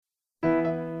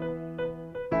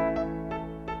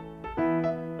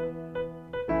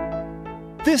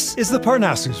This is the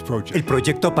Parnassus Project, El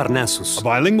Proyecto Parnassus, a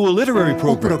bilingual literary un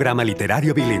program programa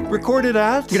literario bilingüe, recorded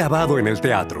at grabado en el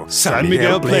teatro San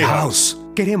Miguel Playhouse.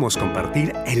 Queremos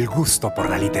compartir el gusto por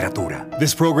la literatura.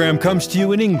 This program comes to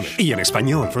you in English. Y en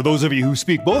español. For those of you who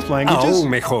speak both languages,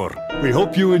 Aún mejor. we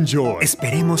hope you enjoy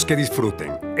Esperemos que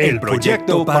disfruten El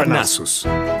Proyecto Parnassus.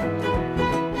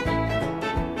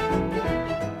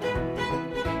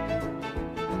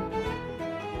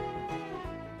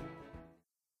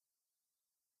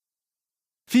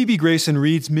 Phoebe Grayson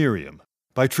reads Miriam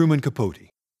by Truman Capote.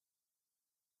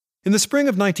 In the spring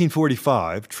of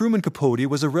 1945, Truman Capote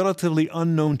was a relatively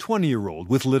unknown 20-year-old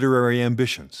with literary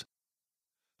ambitions.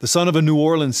 The son of a New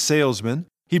Orleans salesman,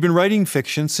 he'd been writing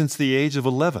fiction since the age of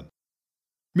 11.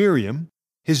 Miriam,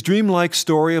 his dreamlike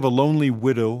story of a lonely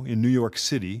widow in New York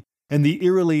City and the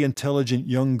eerily intelligent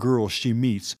young girl she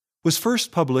meets, was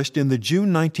first published in the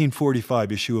June 1945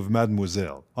 issue of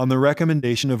Mademoiselle on the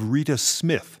recommendation of Rita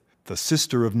Smith, the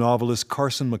sister of novelist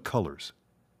Carson McCullers.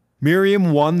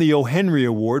 Miriam won the O. Henry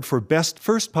Award for Best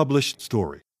First Published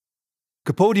Story.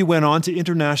 Capote went on to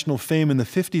international fame in the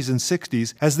 50s and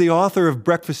 60s as the author of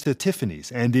Breakfast at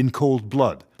Tiffany's and In Cold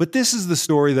Blood, but this is the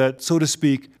story that, so to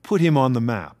speak, put him on the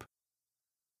map.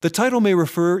 The title may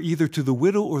refer either to the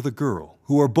widow or the girl,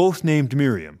 who are both named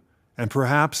Miriam, and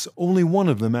perhaps only one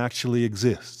of them actually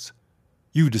exists.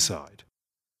 You decide.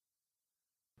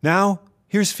 Now,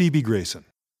 here's Phoebe Grayson.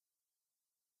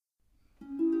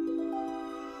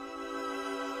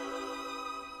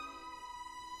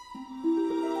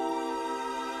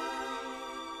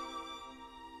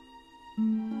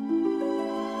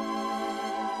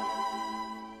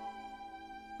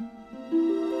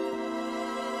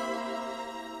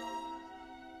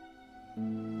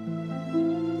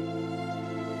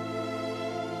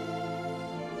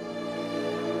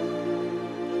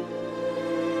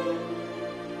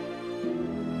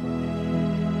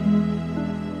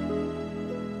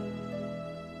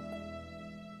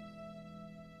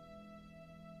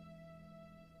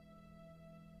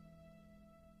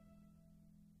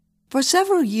 For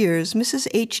several years, Mrs.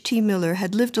 H.T. Miller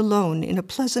had lived alone in a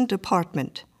pleasant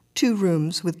apartment, 2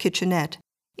 rooms with kitchenette,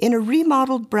 in a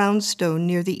remodeled brownstone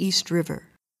near the East River.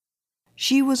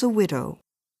 She was a widow.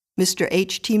 Mr.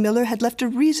 H.T. Miller had left a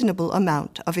reasonable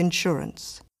amount of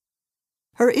insurance.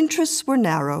 Her interests were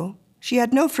narrow. She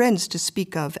had no friends to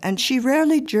speak of, and she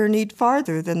rarely journeyed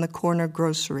farther than the corner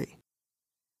grocery.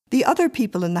 The other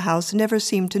people in the house never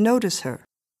seemed to notice her.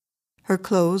 Her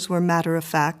clothes were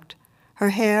matter-of-fact, her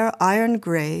hair iron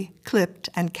gray, clipped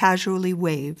and casually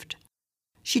waved.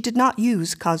 She did not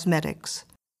use cosmetics.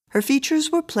 Her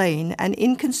features were plain and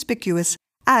inconspicuous,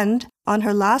 and on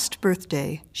her last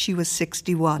birthday, she was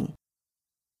 61.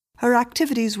 Her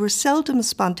activities were seldom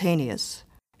spontaneous.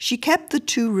 She kept the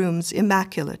 2 rooms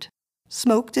immaculate,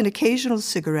 smoked an occasional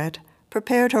cigarette,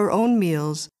 prepared her own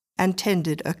meals, and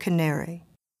tended a canary.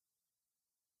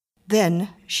 Then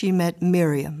she met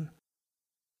Miriam.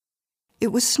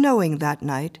 It was snowing that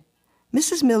night.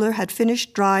 Mrs. Miller had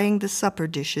finished drying the supper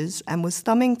dishes and was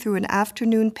thumbing through an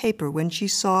afternoon paper when she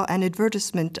saw an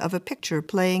advertisement of a picture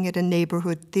playing at a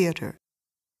neighborhood theater.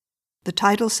 The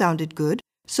title sounded good,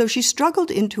 so she struggled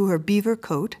into her beaver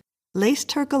coat,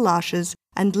 laced her galoshes,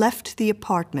 and left the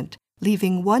apartment,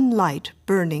 leaving one light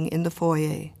burning in the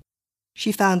foyer.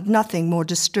 She found nothing more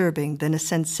disturbing than a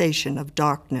sensation of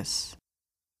darkness.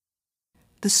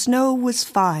 The snow was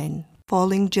fine,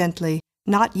 falling gently,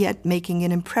 not yet making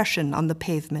an impression on the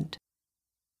pavement.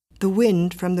 The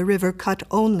wind from the river cut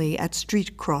only at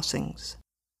street crossings.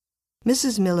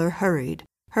 Mrs. Miller hurried,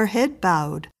 her head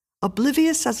bowed,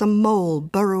 oblivious as a mole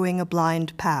burrowing a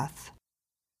blind path.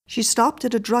 She stopped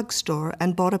at a drugstore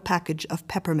and bought a package of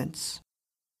peppermints.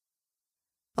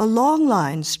 A long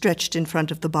line stretched in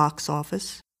front of the box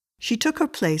office. She took her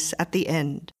place at the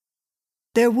end.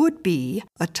 There would be,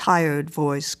 a tired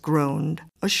voice groaned,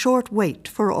 a short wait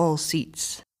for all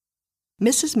seats.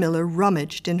 Mrs. Miller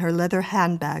rummaged in her leather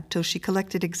handbag till she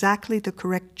collected exactly the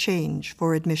correct change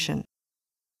for admission.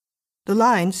 The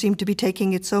line seemed to be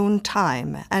taking its own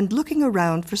time, and looking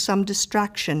around for some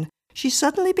distraction, she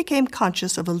suddenly became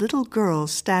conscious of a little girl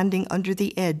standing under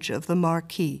the edge of the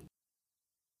marquee.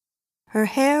 Her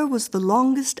hair was the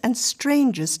longest and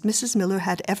strangest Mrs. Miller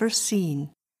had ever seen.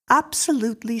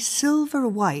 Absolutely silver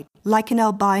white, like an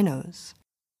albino's.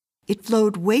 It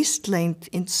flowed waist-length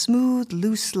in smooth,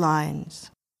 loose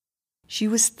lines. She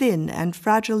was thin and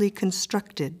fragilely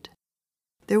constructed.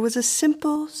 There was a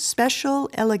simple, special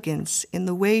elegance in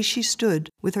the way she stood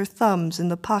with her thumbs in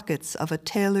the pockets of a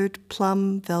tailored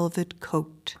plum velvet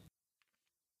coat.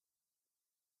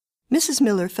 Mrs.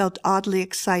 Miller felt oddly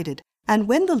excited, and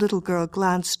when the little girl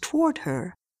glanced toward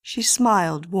her, She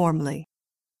smiled warmly.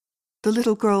 The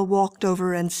little girl walked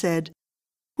over and said,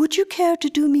 "Would you care to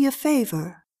do me a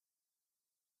favor?"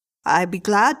 "I'd be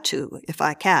glad to, if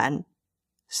I can,"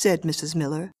 said Mrs.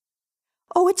 Miller.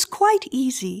 "Oh, it's quite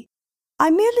easy. I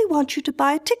merely want you to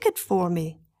buy a ticket for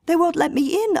me. They won't let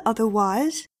me in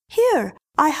otherwise. Here,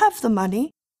 I have the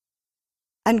money."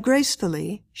 And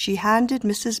gracefully she handed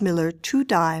Mrs. Miller 2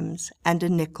 dimes and a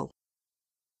nickel.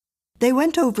 They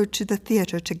went over to the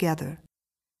theater together.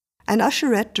 An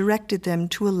usherette directed them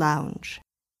to a lounge.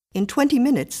 In 20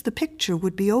 minutes the picture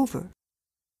would be over.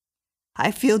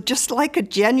 "I feel just like a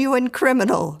genuine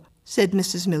criminal," said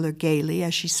Mrs. Miller gaily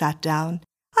as she sat down.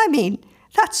 "I mean,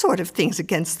 that sort of thing's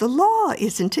against the law,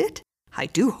 isn't it? I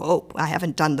do hope I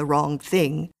haven't done the wrong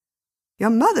thing. Your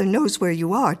mother knows where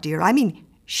you are, dear. I mean,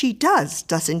 she does,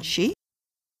 doesn't she?"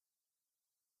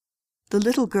 The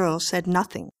little girl said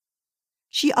nothing.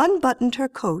 She unbuttoned her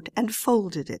coat and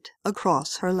folded it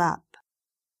across her lap.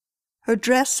 Her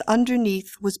dress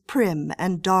underneath was prim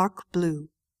and dark blue.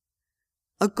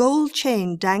 A gold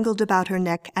chain dangled about her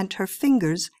neck, and her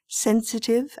fingers,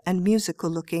 sensitive and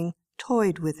musical-looking,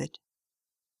 toyed with it.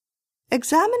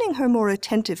 Examining her more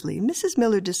attentively, Mrs.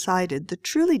 Miller decided the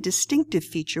truly distinctive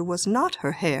feature was not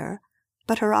her hair,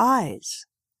 but her eyes.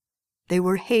 They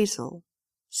were hazel,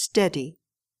 steady,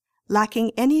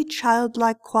 lacking any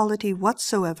childlike quality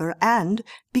whatsoever, and,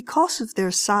 because of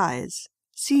their size,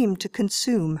 seemed to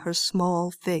consume her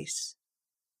small face.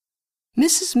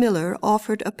 Mrs. Miller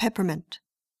offered a peppermint.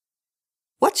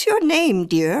 "What's your name,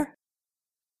 dear?"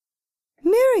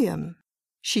 "Miriam,"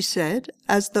 she said,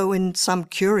 as though in some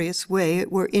curious way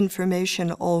it were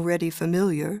information already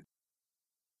familiar.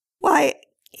 "Why,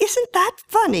 isn't that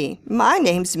funny? My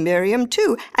name's Miriam,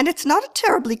 too, and it's not a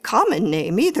terribly common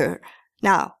name either.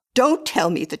 Now, don't tell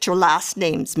me that your last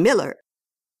name's Miller."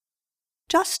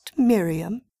 "Just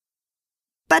Miriam."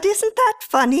 "But isn't that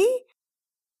funny?"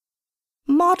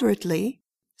 "Moderately,"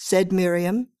 said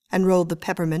Miriam, and rolled the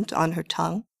peppermint on her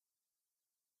tongue.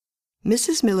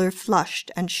 Mrs. Miller flushed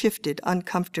and shifted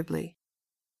uncomfortably.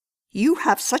 "You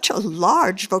have such a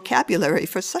large vocabulary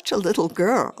for such a little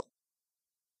girl."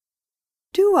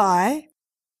 "Do I?"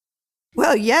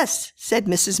 "Well, yes," said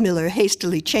Mrs. Miller,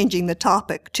 hastily changing the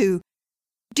topic to,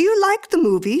 "Do you like the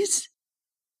movies?"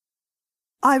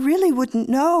 "I really wouldn't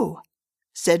know,"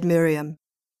 said Miriam.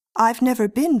 "I've never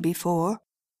been before."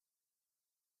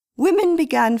 Women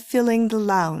began filling the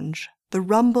lounge. The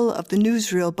rumble of the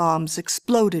newsreel bombs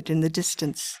exploded in the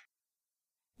distance.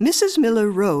 Mrs.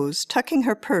 Miller rose, tucking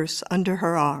her purse under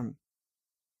her arm.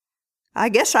 "I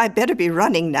guess I'd better be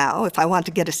running now if I want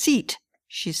to get a seat,"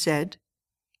 she said.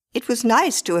 "It was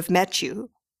nice to have met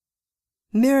you."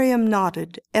 Miriam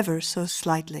nodded ever so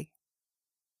slightly.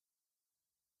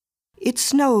 It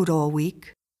snowed all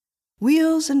week.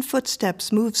 Wheels and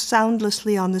footsteps moved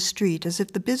soundlessly on the street as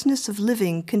if the business of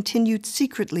living continued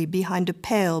secretly behind a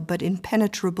pale but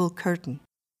impenetrable curtain.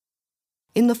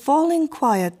 In the falling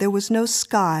quiet there was no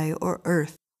sky or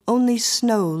earth, only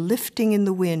snow lifting in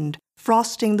the wind,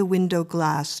 frosting the window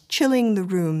glass, chilling the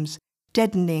rooms,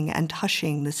 deadening and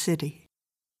hushing the city.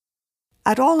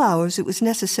 At all hours it was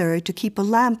necessary to keep a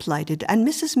lamp lighted, and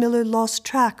Mrs. Miller lost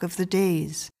track of the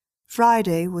days.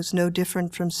 Friday was no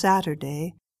different from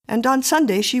Saturday, and on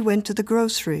Sunday she went to the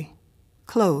grocery.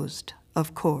 Closed,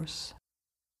 of course.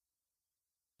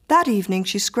 That evening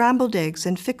she scrambled eggs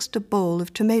and fixed a bowl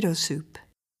of tomato soup.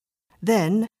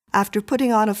 Then, after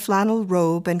putting on a flannel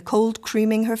robe and cold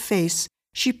creaming her face,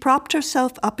 she propped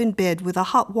herself up in bed with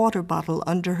a hot water bottle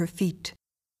under her feet.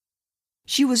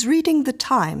 She was reading the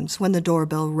Times when the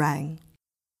doorbell rang.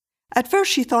 At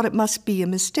first she thought it must be a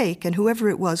mistake and whoever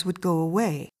it was would go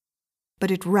away.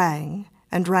 But it rang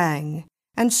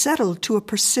and settled to a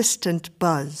persistent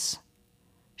buzz.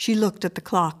 She looked at the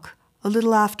clock, a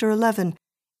little after 11.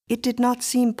 It did not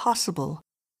seem possible.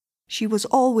 She was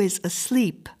always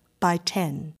asleep by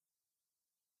 10.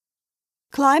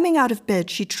 Climbing out of bed,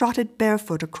 she trotted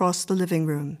barefoot across the living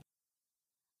room.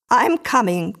 "I'm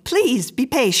coming. Please be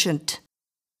patient."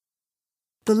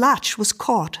 The latch was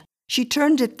caught. She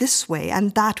turned it this way,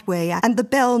 and the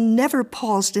bell never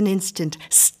paused an instant.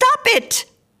 "Stop it!"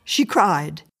 she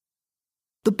cried.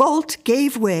 The bolt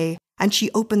gave way, and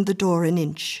she opened the door an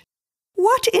inch.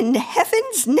 "What in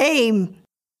heaven's name?"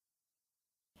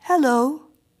 "Hello,"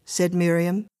 said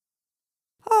Miriam.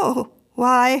 "Oh,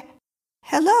 why,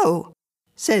 hello,"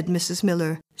 said Mrs.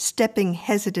 Miller, stepping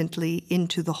hesitantly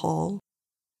into the hall.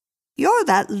 "You're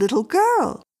that little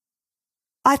girl."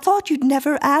 "I thought you'd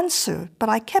never answer, but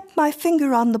I kept my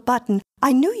finger on the button.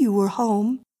 I knew you were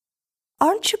home.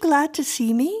 Aren't you glad to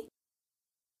see me?"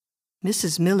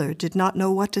 Mrs. Miller did not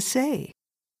know what to say.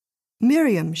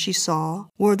 Miriam, she saw,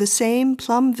 wore the same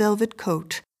plum velvet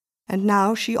coat, and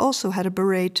now she also had a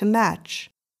beret to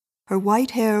match. Her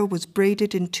white hair was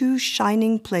braided in 2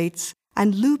 shining plaits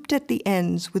and looped at the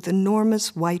ends with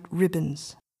enormous white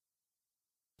ribbons.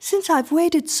 "Since I've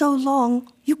waited so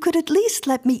long, you could at least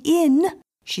let me in,"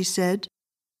 she said.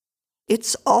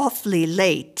 "It's awfully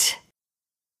late."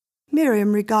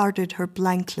 Miriam regarded her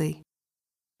blankly.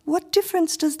 "What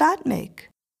difference does that make?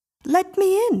 Let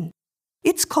me in.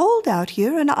 It's cold out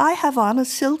here, and I have on a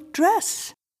silk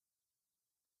dress."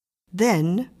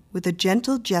 Then, with a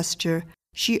gentle gesture,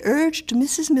 she urged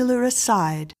Mrs. Miller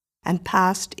aside and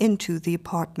passed into the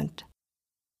apartment.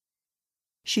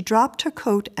 She dropped her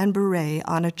coat and beret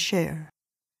on a chair.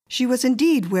 She was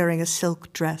indeed wearing a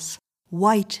silk dress,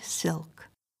 white silk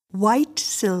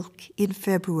in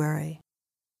February.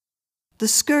 The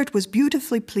skirt was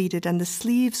beautifully pleated and the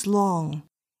sleeves long.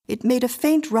 It made a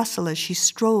faint rustle as she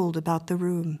strolled about the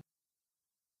room.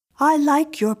 "I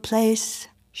like your place,"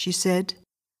 she said.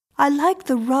 "I like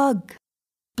the rug.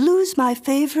 Blue's my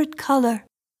favorite color."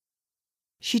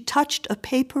 She touched a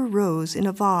paper rose in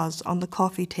a vase on the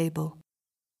coffee table.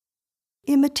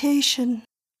 "Imitation,"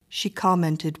 she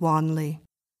commented wanly.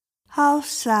 "How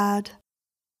sad.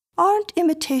 Aren't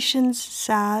imitations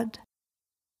sad?"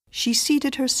 She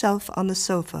seated herself on the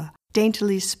sofa,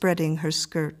 daintily spreading her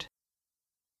skirt.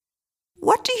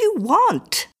 "What do you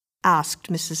want?" asked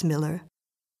Mrs. Miller.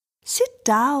 "Sit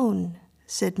down,"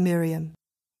 said Miriam.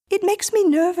 "It makes me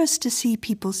nervous to see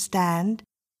people stand."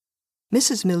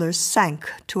 Mrs. Miller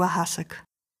sank to a hassock.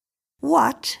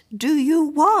 "What do you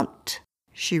want?"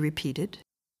 she repeated.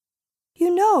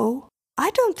 "You know, I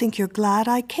don't think you're glad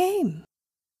I came."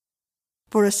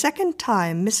 For a second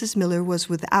time, Mrs. Miller was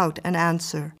without an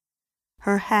answer.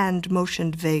 Her hand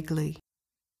motioned vaguely.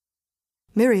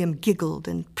 Miriam giggled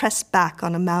and pressed back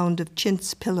on a mound of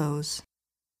chintz pillows.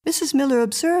 Mrs. Miller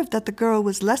observed that the girl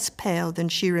was less pale than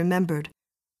she remembered.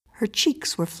 Her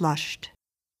cheeks were flushed.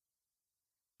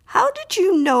 "How did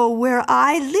you know where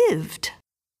I lived?"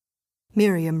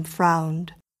 Miriam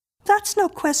frowned. "That's no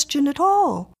question at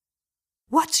all.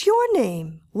 What's your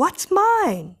name? What's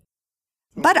mine?"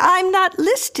 "But I'm not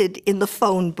listed in the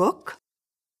phone book."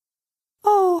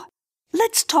 "Oh,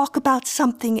 let's talk about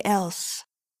something else."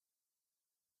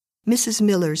 Mrs.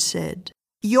 Miller said,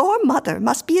 "Your mother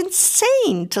must be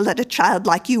insane to let a child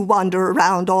like you wander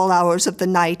around all hours of the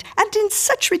night, and in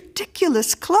such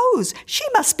ridiculous clothes. She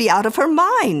must be out of her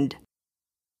mind."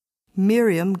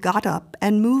 Miriam got up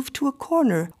and moved to a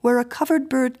corner where a covered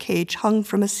bird cage hung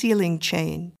from a ceiling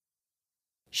chain.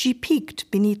 She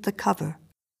peeked beneath the cover.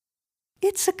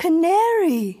 "It's a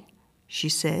canary," she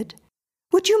said.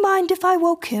 "Would you mind if I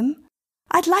woke him?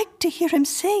 I'd like to hear him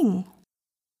sing."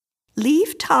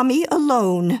 "Leave Tommy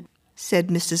alone," said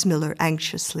Mrs. Miller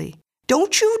anxiously.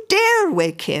 "Don't you dare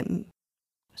wake him."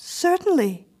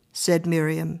 "Certainly," said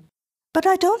Miriam. "But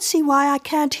I don't see why I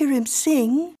can't hear him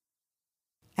sing."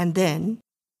 And then,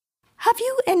 "Have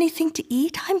you anything to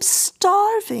eat? I'm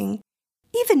starving.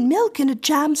 Even milk in a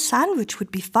jam sandwich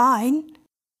would be fine."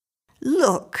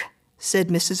 "Look," said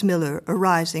Mrs. Miller,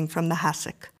 arising from the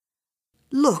hassock.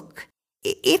 "Look,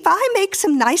 if I make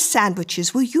some nice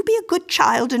sandwiches, will you be a good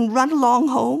child and run along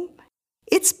home?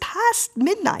 It's past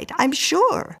midnight, I'm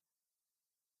sure."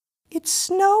 "It's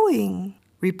snowing,"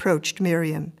 reproached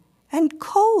Miriam, "and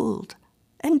cold,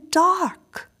 and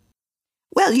dark."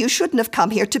 "Well, you shouldn't have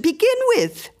come here to begin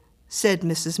with," said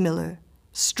Mrs. Miller,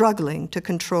 struggling to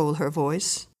control her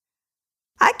voice.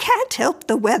 "I can't help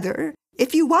the weather.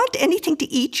 If you want anything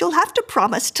to eat, you'll have to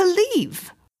promise to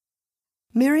leave."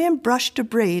 Miriam brushed a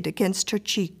braid against her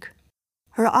cheek.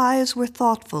 Her eyes were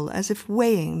thoughtful, as if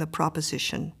weighing the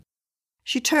proposition.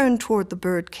 She turned toward the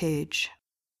bird cage.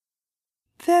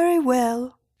 "Very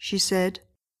well," she said.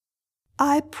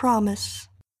 "I promise."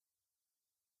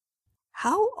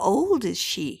 "How old is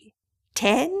she?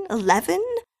 10, 11?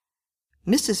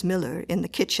 Mrs. Miller, in the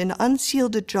kitchen,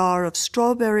 unsealed a jar of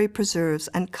strawberry preserves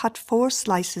and cut 4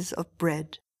 slices of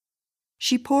bread.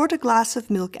 She poured a glass of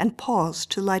milk and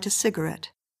paused to light a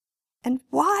cigarette. "And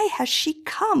why has she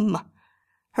come?"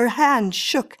 Her hand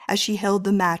shook as she held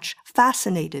the match,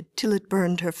 fascinated till it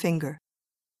burned her finger.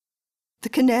 The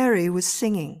canary was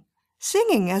singing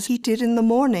as he did in the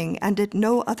morning and at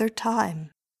no other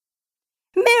time.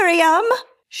 "Miriam!"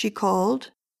 she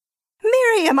called.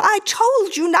 "Miriam, I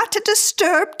told you not to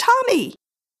disturb Tommy."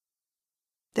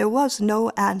 There was no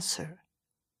answer.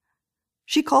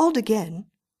 She called again.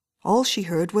 All she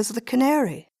heard was the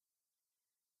canary.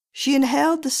 She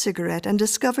inhaled the cigarette and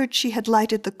discovered she had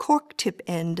lighted the cork tip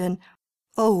end and,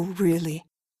 oh, really,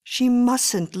 she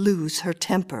mustn't lose her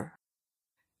temper.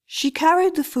 She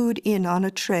carried the food in on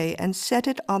a tray and set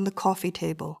it on the coffee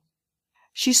table.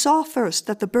 She saw first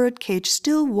that the birdcage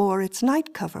still wore its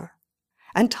night cover,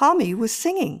 and Tommy was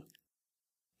singing.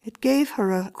 It gave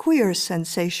her a queer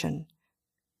sensation,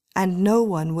 and no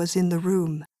one was in the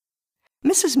room.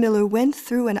 Mrs. Miller went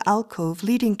through an alcove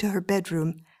leading to her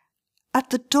bedroom.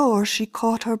 At the door she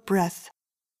caught her breath.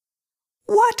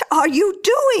 "What are you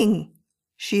doing?"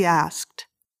 she asked.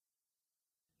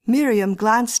 Miriam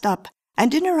glanced up,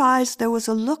 and in her eyes there was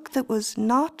a look that was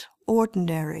not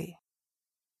ordinary.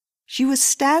 She was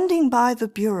standing by the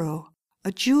bureau,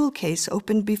 a jewel case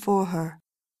opened before her.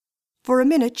 For a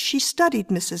minute she studied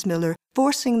Mrs. Miller,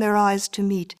 forcing their eyes to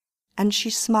meet, and she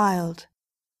smiled.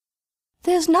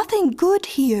 "There's nothing good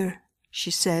here,"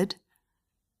 she said,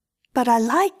 "but I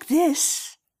like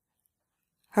this."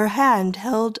 Her hand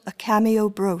held a cameo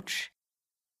brooch.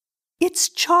 "It's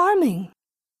charming."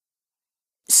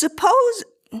 "Suppose,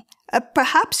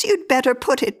 perhaps you'd better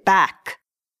put it back,"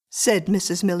 said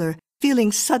Mrs. Miller,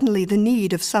 feeling suddenly the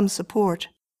need of some support.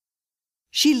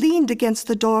 She leaned against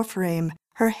the doorframe.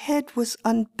 Her head was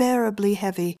unbearably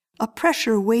heavy. A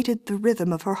pressure weighted the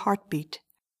rhythm of her heartbeat.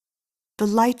 The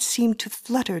light seemed to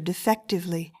flutter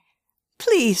defectively.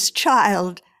 "Please,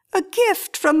 child, a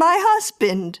gift from my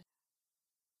husband."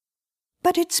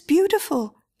 "But it's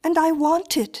beautiful, and I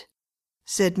want it,"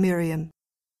 said Miriam.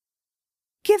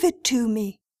 "Give it to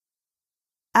me."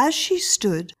 As she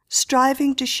stood,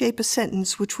 striving to shape a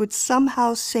sentence which would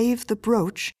somehow save the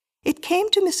brooch, it came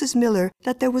to Mrs. Miller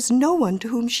that there was no one to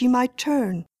whom she might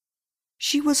turn.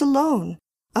 She was alone,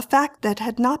 a fact that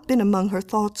had not been among her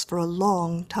thoughts for a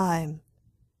long time.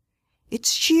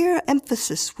 Its sheer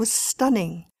emphasis was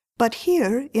stunning, but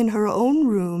here, in her own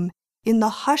room, in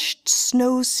the hushed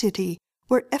snow city,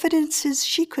 were evidences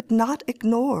she could not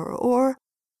ignore or,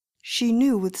 she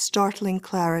knew with startling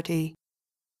clarity,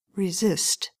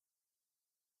 resist.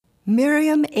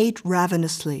 Miriam ate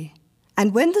ravenously,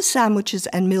 and when the sandwiches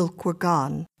and milk were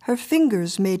gone, her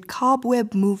fingers made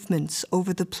cobweb movements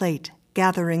over the plate,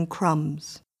 gathering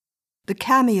crumbs. The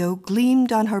cameo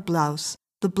gleamed on her blouse,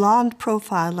 the blonde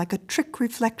profile like a trick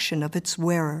reflection of its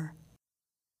wearer.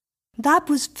 "That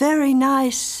was very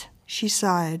nice," she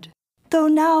sighed, "though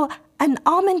now an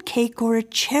almond cake or a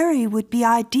cherry would be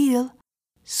ideal.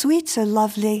 Sweets are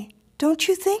lovely, don't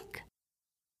you think?"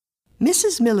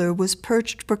 Mrs. Miller was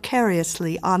perched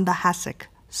precariously on the hassock,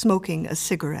 smoking a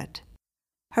cigarette.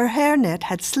 Her hairnet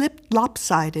had slipped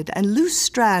lopsided and loose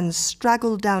strands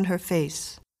straggled down her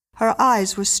face. Her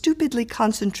eyes were stupidly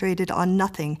concentrated on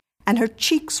nothing, and her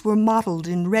cheeks were mottled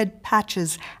in red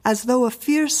patches as though a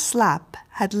fierce slap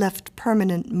had left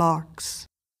permanent marks.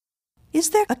 "Is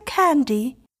there a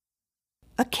candy?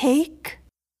 A cake?"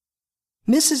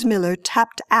 Mrs. Miller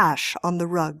tapped ash on the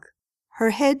rug. Her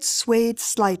head swayed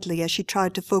slightly as she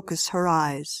tried to focus her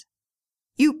eyes.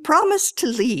 "You promised to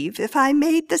leave if I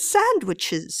made the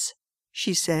sandwiches,"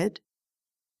 she said.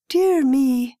 "Dear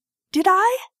me, did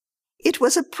I?" "It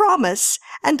was a promise,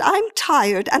 and I'm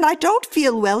tired, and I don't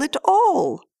feel well at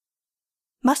all."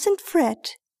 "Mustn't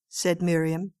fret," said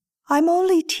Miriam. "I'm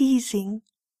only teasing."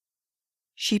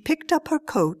 She picked up her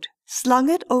coat, slung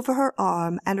it over her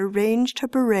arm, and arranged her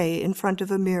beret in front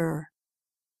of a mirror.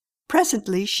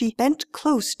 Presently she bent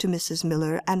close to Mrs.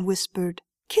 Miller and whispered,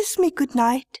 "Kiss me good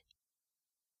night."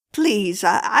 "Please,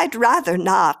 I'd rather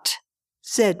not,"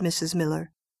 said Mrs.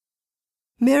 Miller.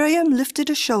 Miriam lifted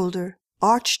a shoulder,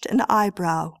 arched an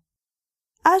eyebrow.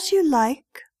 "As you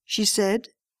like," she said,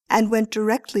 and went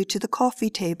directly to the coffee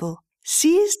table,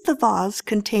 seized the vase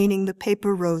containing the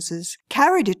paper roses,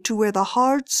 carried it to where the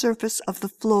hard surface of the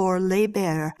floor lay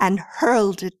bare, and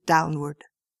hurled it downward.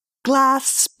 Glass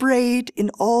sprayed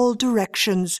in all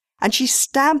directions, and she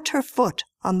stamped her foot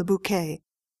on the bouquet.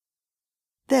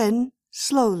 Then,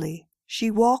 slowly, she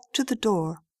walked to the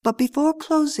door, but before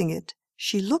closing it,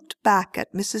 she looked back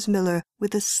at Mrs. Miller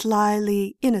with a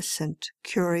slyly innocent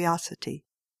curiosity.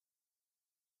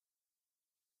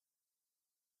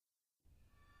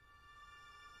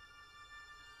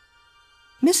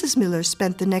 Mrs. Miller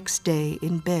spent the next day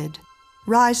in bed,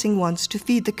 rising once to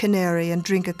feed the canary and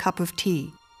drink a cup of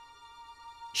tea.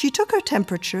 She took her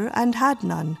temperature and had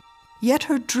none, yet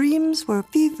her dreams were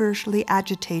feverishly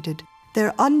agitated.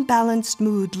 Their unbalanced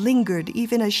mood lingered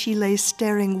even as she lay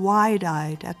staring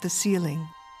wide-eyed at the ceiling.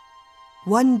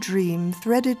 One dream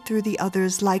threaded through the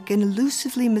others like an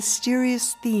elusively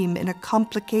mysterious theme in a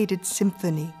complicated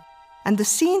symphony, and the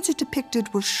scenes it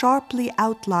depicted were sharply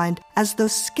outlined as though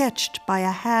sketched by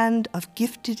a hand of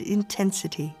gifted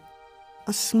intensity.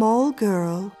 A small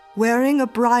girl, wearing a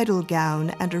bridal gown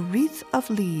and a wreath of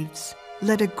leaves,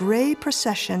 led a gray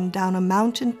procession down a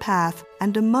mountain path,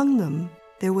 and among them,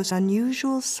 There was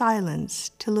unusual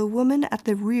silence till a woman at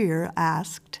the rear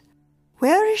asked,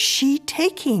 "Where is she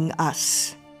taking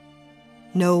us?"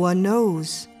 "No one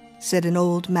knows," said an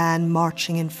old man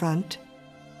marching in front.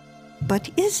 "But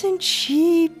isn't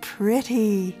she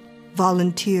pretty?"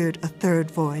 volunteered a third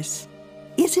voice.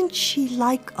 "Isn't she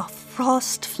like a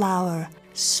frost flower,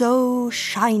 so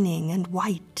shining and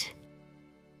white?"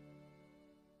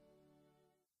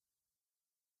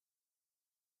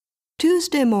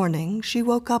 Tuesday morning, she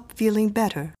woke up feeling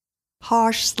better.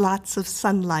 Harsh slats of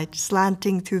sunlight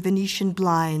slanting through Venetian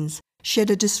blinds shed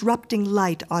a disrupting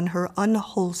light on her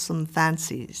unwholesome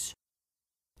fancies.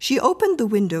 She opened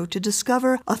the window to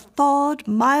discover a thawed,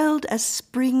 mild as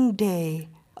spring day,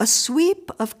 a sweep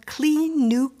of clean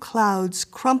new clouds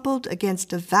crumpled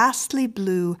against a vastly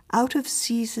blue,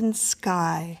 out-of-season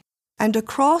sky. And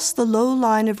across the low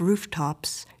line of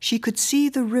rooftops, she could see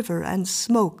the river and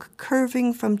smoke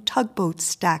curving from tugboat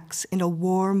stacks in a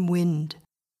warm wind.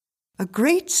 A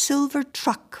great silver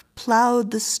truck plowed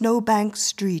the snowbanked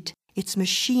street, its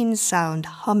machine sound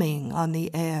humming on the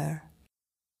air.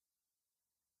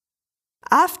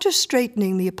 After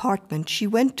straightening the apartment, she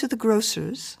went to the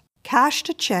grocer's, cashed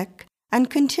a check, and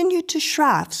continued to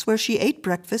Schraff's, where she ate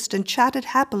breakfast and chatted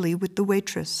happily with the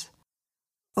waitress.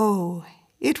 Oh,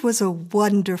 it was a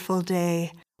wonderful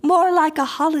day, more like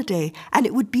a holiday, and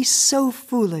it would be so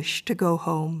foolish to go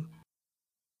home.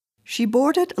 She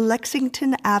boarded a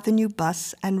Lexington Avenue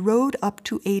bus and rode up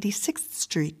to 86th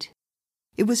Street.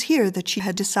 It was here that she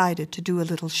had decided to do a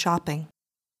little shopping.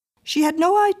 She had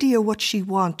no idea what she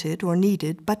wanted or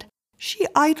needed, but she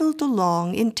idled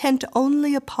along, intent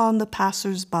only upon the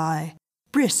passers-by,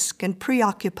 brisk and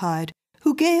preoccupied,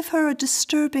 who gave her a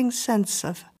disturbing sense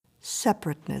of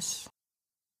separateness.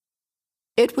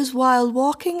 It was while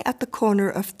walking at the corner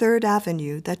of 3rd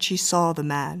Avenue that she saw the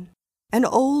man, an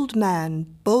old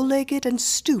man, bow-legged and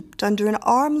stooped under an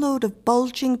armload of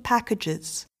bulging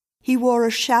packages. He wore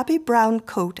a shabby brown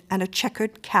coat and a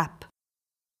checkered cap.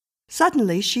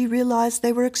 Suddenly she realized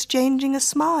they were exchanging a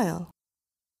smile.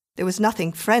 There was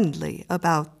nothing friendly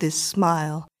about this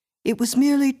smile. It was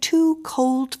merely 2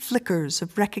 cold flickers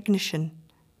of recognition.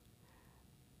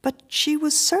 But she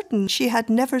was certain she had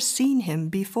never seen him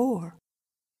before.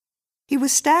 He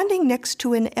was standing next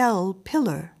to an L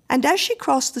pillar, and as she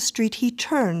crossed the street he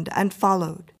turned and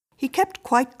followed. He kept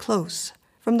quite close.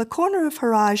 From the corner of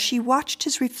her eye she watched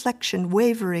his reflection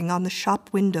wavering on the shop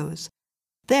windows.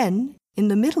 Then, in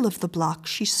the middle of the block,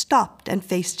 she stopped and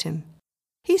faced him.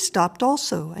 He stopped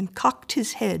also and cocked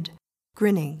his head,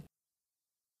 grinning.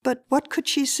 But what could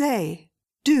she say,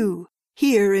 do,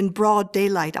 here in broad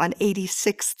daylight on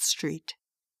 86th Street?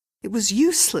 It was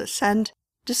useless, and,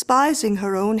 despising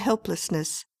her own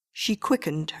helplessness, she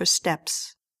quickened her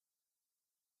steps.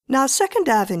 Now 2nd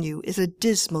Avenue is a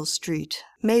dismal street,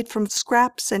 made from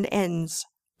scraps and ends,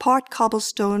 part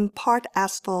cobblestone, part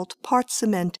asphalt, part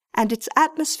cement, and its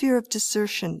atmosphere of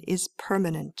desertion is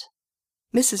permanent.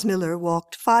 Mrs. Miller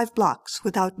walked 5 blocks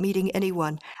without meeting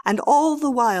anyone, and all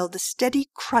the while the steady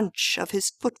crunch of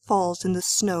his footfalls in the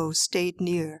snow stayed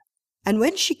near. And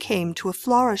when she came to a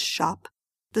florist's shop,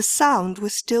 the sound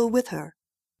was still with her.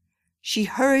 She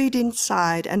hurried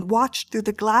inside and watched through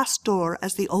the glass door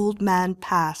as the old man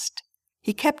passed.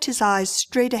 He kept his eyes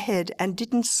straight ahead and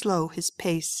didn't slow his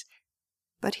pace.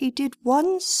 But he did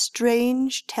one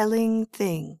strange, telling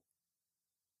thing.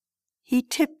 He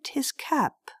tipped his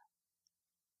cap.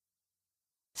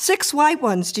 "6 white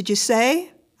ones, did you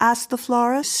say?" asked the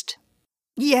florist.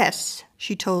 "Yes,"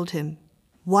 she told him.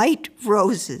 "White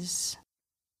roses."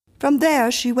 From there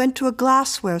she went to a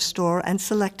glassware store and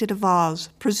selected a vase,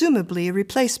 presumably a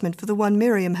replacement for the one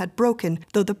Miriam had broken,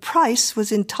 though the price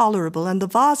was intolerable and the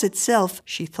vase itself,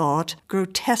 she thought,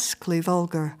 grotesquely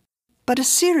vulgar. But a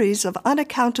series of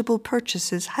unaccountable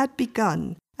purchases had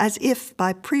begun, as if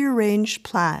by prearranged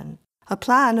plan, a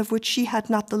plan of which she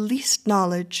had not the least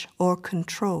knowledge or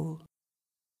control.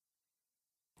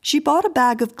 She bought a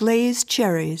bag of glazed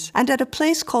cherries, and at a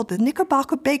place called the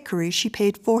Knickerbocker Bakery she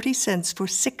paid 40 cents for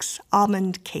 6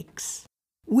 almond cakes.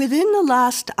 Within the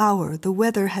last hour the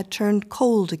weather had turned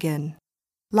cold again.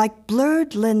 Like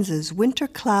blurred lenses, winter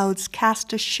clouds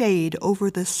cast a shade over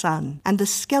the sun, and the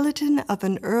skeleton of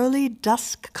an early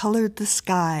dusk colored the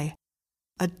sky.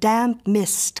 A damp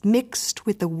mist mixed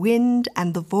with the wind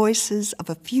and the voices of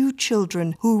a few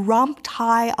children who romped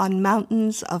high on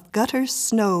mountains of gutter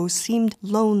snow seemed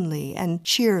lonely and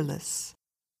cheerless.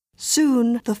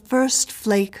 Soon the first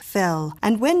flake fell,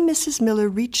 and when Mrs. Miller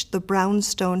reached the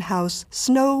brownstone house,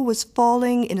 snow was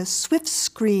falling in a swift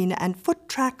screen and foot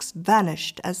tracks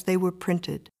vanished as they were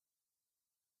printed.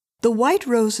 The white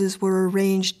roses were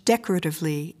arranged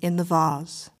decoratively in the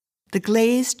vase. The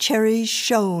glazed cherries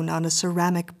shone on a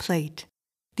ceramic plate.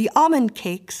 The almond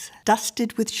cakes,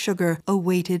 dusted with sugar,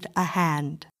 awaited a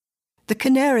hand. The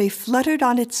canary fluttered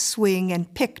on its swing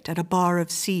and picked at a bar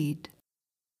of seed.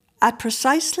 At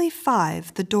precisely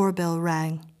 5, the doorbell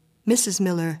rang. Mrs.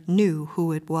 Miller knew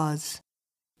who it was.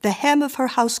 The hem of her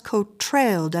housecoat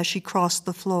trailed as she crossed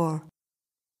the floor.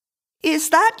 "Is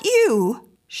that you?"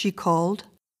 she called.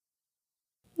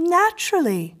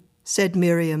 "Naturally," said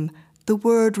Miriam, the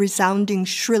word resounding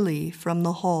shrilly from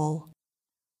the hall.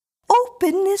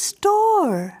 "Open this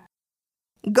door."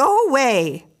 "Go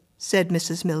away," said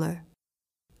Mrs. Miller.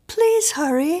 "Please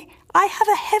hurry. I have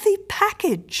a heavy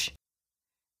package."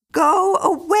 "Go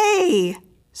away,"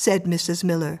 said Mrs.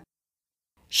 Miller.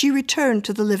 She returned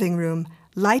to the living room,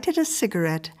 lighted a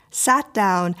cigarette, sat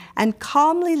down, and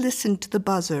calmly listened to the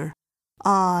buzzer.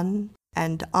 On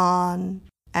and on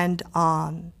and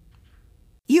on.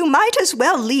 "You might as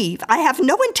well leave. I have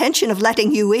no intention of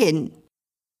letting you in."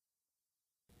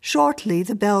 Shortly,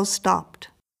 the bell stopped.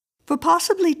 For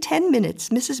possibly 10 minutes,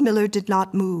 Mrs. Miller did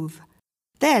not move.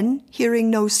 Then, hearing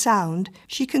no sound,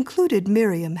 she concluded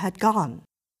Miriam had gone.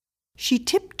 She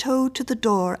tiptoed to the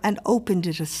door and opened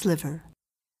it a sliver.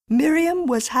 Miriam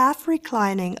was half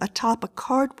reclining atop a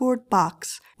cardboard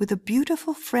box with a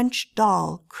beautiful French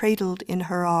doll cradled in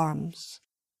her arms.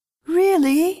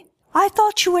 "Really? I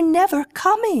thought you were never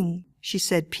coming," she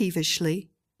said peevishly.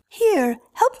 "Here,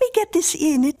 help me get this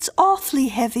in. It's awfully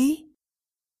heavy."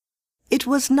 It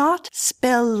was not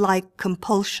spell-like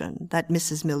compulsion that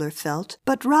Mrs. Miller felt,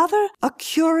 but rather a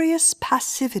curious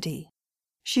passivity.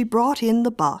 She brought in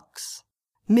the box.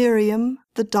 Miriam,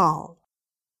 the doll.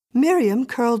 Miriam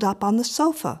curled up on the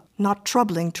sofa, not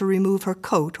troubling to remove her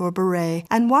coat or beret,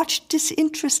 and watched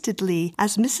disinterestedly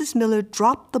as Mrs. Miller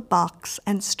dropped the box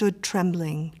and stood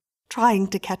trembling, trying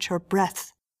to catch her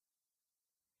breath.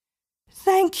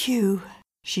 "Thank you,"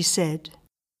 she said.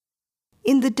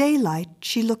 In the daylight,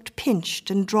 she looked pinched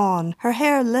and drawn, her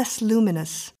hair less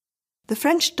luminous. The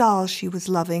French doll she was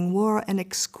loving wore an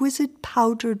exquisite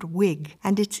powdered wig,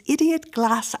 and its idiot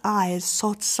glass eyes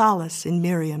sought solace in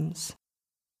Miriam's.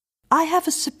 "I have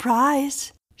a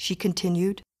surprise," she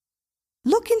continued.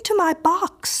 "Look into my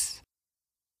box."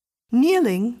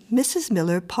 Kneeling, Mrs.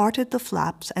 Miller parted the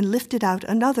flaps and lifted out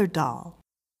another doll.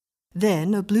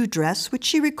 Then a blue dress, which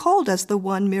she recalled as the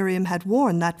one Miriam had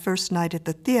worn that first night at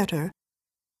the theater.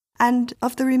 And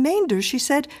of the remainder she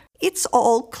said, "It's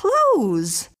all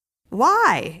clothes."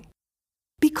 "Why?"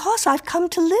 "Because I've come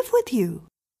to live with you,"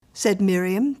 said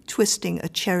Miriam, twisting a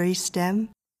cherry stem.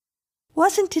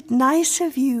 "Wasn't it nice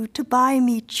of you to buy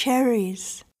me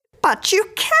cherries?" "But you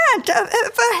can't!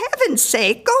 For heaven's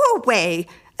sake, go away!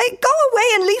 Go away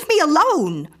and leave me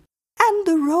alone!" "And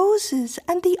the roses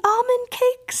and the almond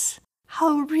cakes?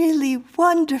 How really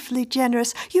wonderfully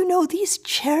generous! You know, these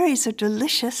cherries are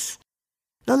delicious.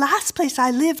 The last place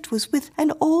I lived was with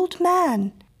an old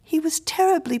man. He was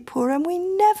terribly poor and we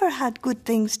never had good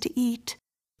things to eat.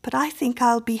 But I think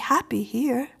I'll be happy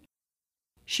here."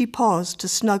 She paused to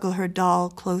snuggle her doll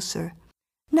closer.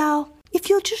 "Now, if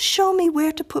you'll just show me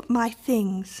where to put my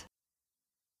things."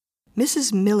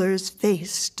 Mrs. Miller's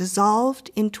face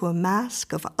dissolved into a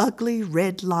mask of ugly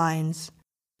red lines.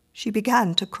 She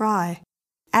began to cry,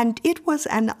 and it was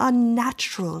an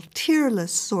unnatural,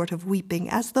 tearless sort of weeping,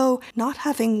 as though, not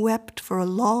having wept for a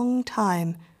long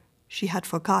time, she had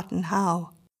forgotten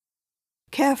how.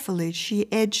 Carefully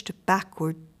she edged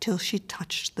backward till she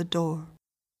touched the door.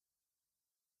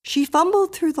 She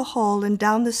fumbled through the hall and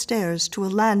down the stairs to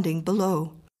a landing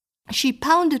below. She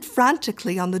pounded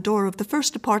frantically on the door of the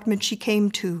first apartment she came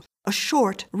to. A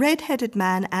short, red-headed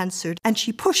man answered, and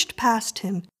she pushed past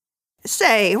him.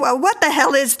 "Say, what the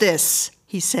hell is this?"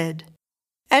 he said.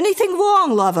 "Anything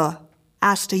wrong, lover?"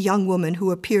 asked a young woman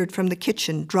who appeared from the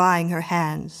kitchen, drying her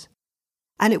hands.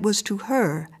 And it was to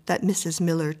her that Mrs.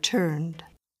 Miller turned.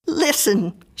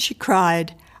 "Listen," she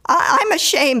cried, I'm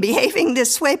ashamed behaving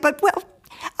this way, but, well,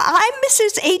 I'm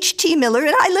Mrs. H.T. Miller,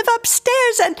 and I live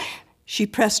upstairs, and—" She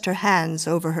pressed her hands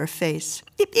over her face.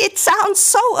 It sounds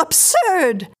so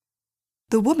absurd."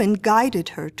 The woman guided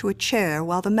her to a chair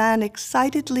while the man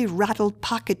excitedly rattled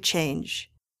pocket change.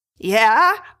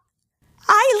 "Yeah?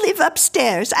 I live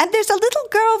upstairs, and there's a little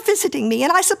girl visiting me,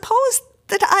 and I suppose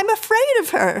that I'm afraid of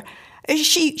her.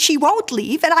 She won't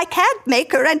leave, and I can't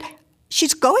make her, and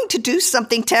she's going to do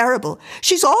something terrible.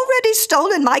 She's already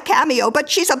stolen my cameo, but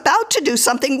she's about to do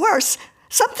something worse,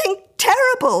 something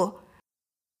terrible."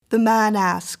 The man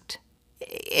asked,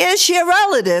 "Is she a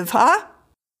relative, huh?"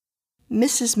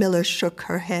 Mrs. Miller shook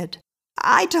her head.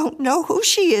 "I don't know who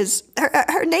she is.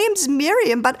 Her name's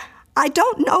Miriam, but I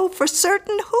don't know for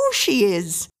certain who she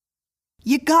is."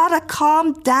 "You gotta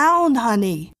calm down,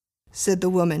 honey," said the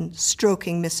woman,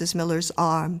 stroking Mrs. Miller's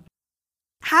arm.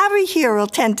 "Harry here'll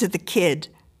tend to the kid.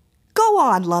 Go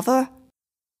on, lover."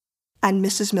 And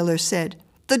Mrs. Miller said,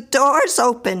 "The door's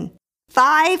open.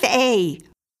 5A."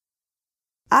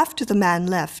 After the man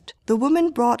left, the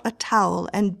woman brought a towel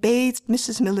and bathed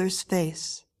Mrs. Miller's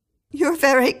face. "You're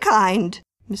very kind,"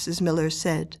 Mrs. Miller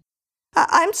said.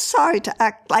 "I'm sorry to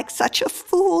act like such a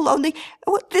fool, only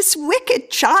this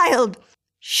wicked child."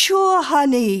 "Sure,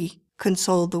 honey,"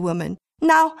 consoled the woman.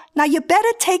 Now you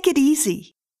better take it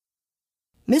easy."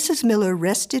 Mrs. Miller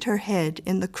rested her head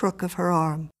in the crook of her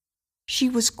arm. She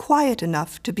was quiet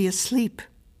enough to be asleep.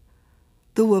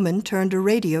 The woman turned a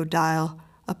radio dial.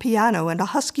 A piano and a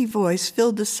husky voice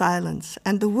filled the silence,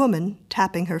 and the woman,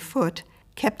 tapping her foot,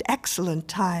 kept excellent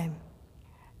time.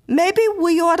 "Maybe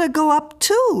we ought to go up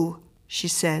too," she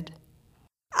said.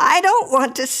 "I don't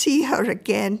want to see her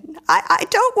again. I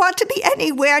don't want to be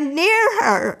anywhere near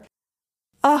her."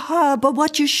 But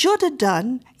what you should have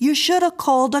done, you should have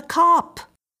called a cop."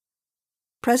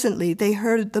 Presently they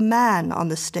heard the man on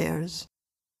the stairs.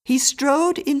 He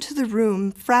strode into the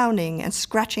room, frowning and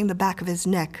scratching the back of his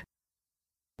neck.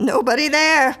 "Nobody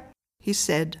there," he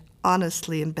said,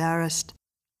 honestly embarrassed.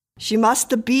 "She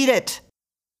must have beat it."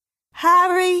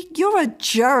 "Harry, you're a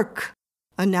jerk,"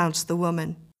 announced the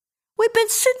woman. "We've been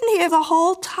sitting here the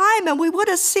whole time and we would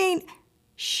have seen—"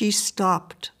 She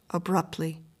stopped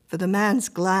abruptly, for the man's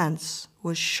glance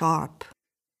was sharp.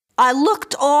 "I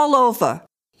looked all over,"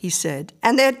 he said,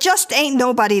 "and there just ain't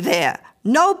nobody there.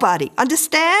 Nobody,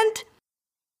 understand?"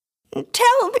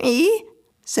 "Tell me,"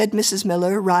 said Mrs.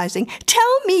 Miller, rising,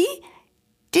 "tell me,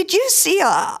 did you see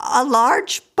a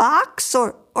large box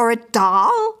or a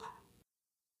doll?"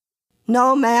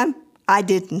 "No, ma'am, I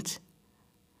didn't."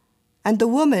 And the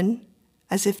woman,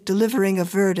 as if delivering a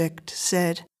verdict,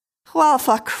 said, "Well,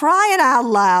 for crying out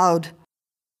loud."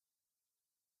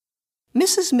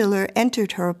 Mrs. Miller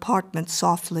entered her apartment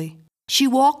softly. She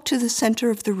walked to the center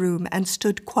of the room and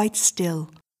stood quite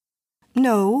still.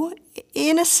 No,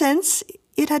 in a sense,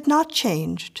 it had not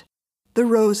changed. The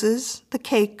roses, the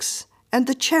cakes, and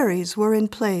the cherries were in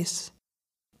place.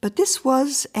 But this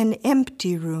was an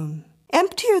empty room,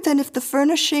 emptier than if the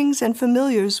furnishings and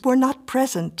familiars were not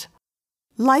present,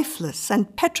 lifeless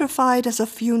and petrified as a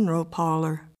funeral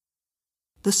parlor.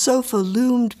 The sofa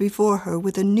loomed before her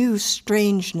with a new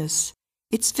strangeness.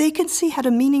 Its vacancy had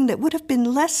a meaning that would have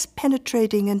been less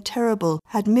penetrating and terrible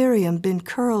had Miriam been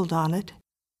curled on it.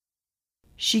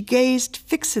 She gazed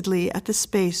fixedly at the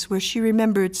space where she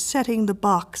remembered setting the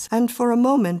box, and for a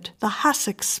moment the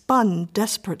hassock spun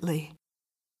desperately.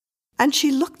 And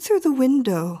she looked through the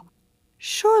window.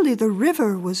 Surely the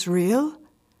river was real.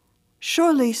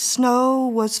 Surely snow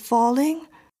was falling.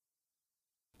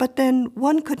 But then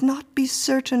one could not be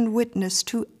certain witness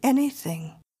to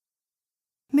anything.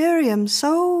 Miriam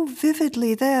so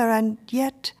vividly there, and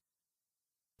yet,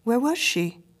 where was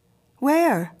she?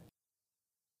 Where?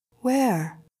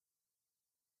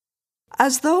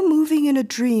 As though moving in a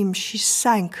dream, she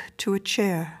sank to a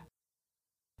chair.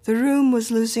 The room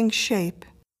was losing shape.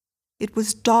 It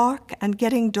was dark and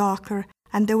getting darker,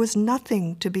 and there was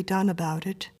nothing to be done about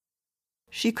it.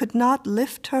 She could not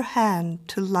lift her hand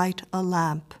to light a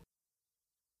lamp.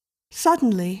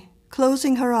 Suddenly,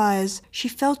 closing her eyes, she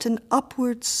felt an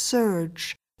upward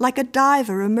surge, like a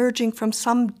diver emerging from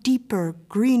some deeper,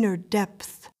 greener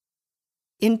depth.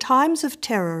 In times of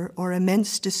terror or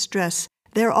immense distress,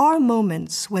 there are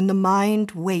moments when the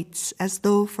mind waits as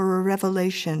though for a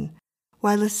revelation,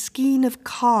 while a skein of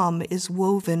calm is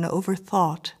woven over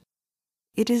thought.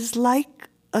 It is like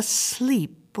a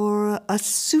sleep or a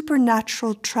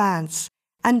supernatural trance,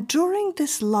 and during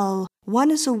this lull, one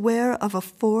is aware of a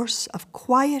force of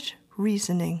quiet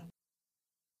reasoning.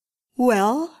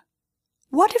 Well,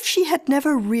 what if she had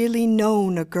never really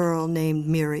known a girl named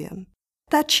Miriam?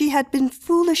 That she had been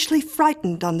foolishly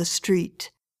frightened on the street?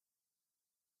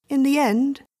 In the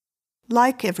end,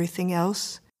 like everything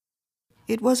else,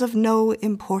 it was of no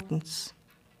importance.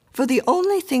 For the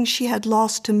only thing she had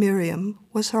lost to Miriam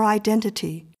was her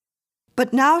identity.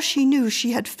 But now she knew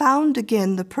she had found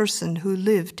again the person who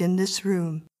lived in this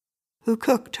room, who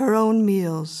cooked her own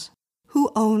meals,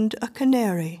 who owned a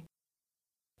canary,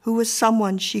 who was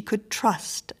someone she could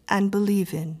trust and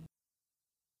believe in.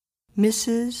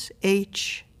 Mrs.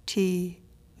 H.T.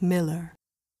 Miller.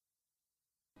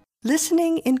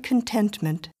 Listening in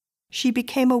contentment, she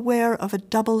became aware of a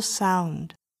double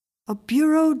sound, a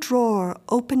bureau drawer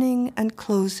opening and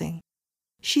closing.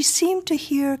 She seemed to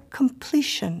hear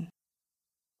completion,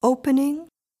 opening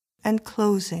and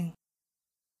closing.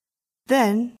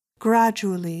 Then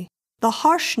Gradually, the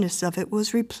harshness of it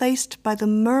was replaced by the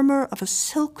murmur of a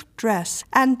silk dress,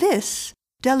 and this,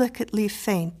 delicately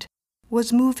faint,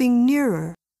 was moving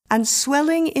nearer and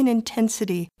swelling in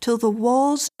intensity till the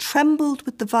walls trembled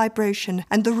with the vibration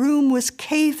and the room was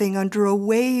caving under a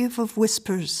wave of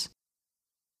whispers.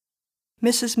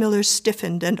 Mrs. Miller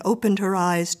stiffened and opened her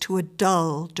eyes to a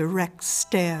dull, direct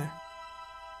stare.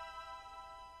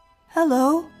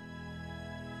 "Hello,"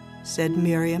 said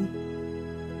Miriam.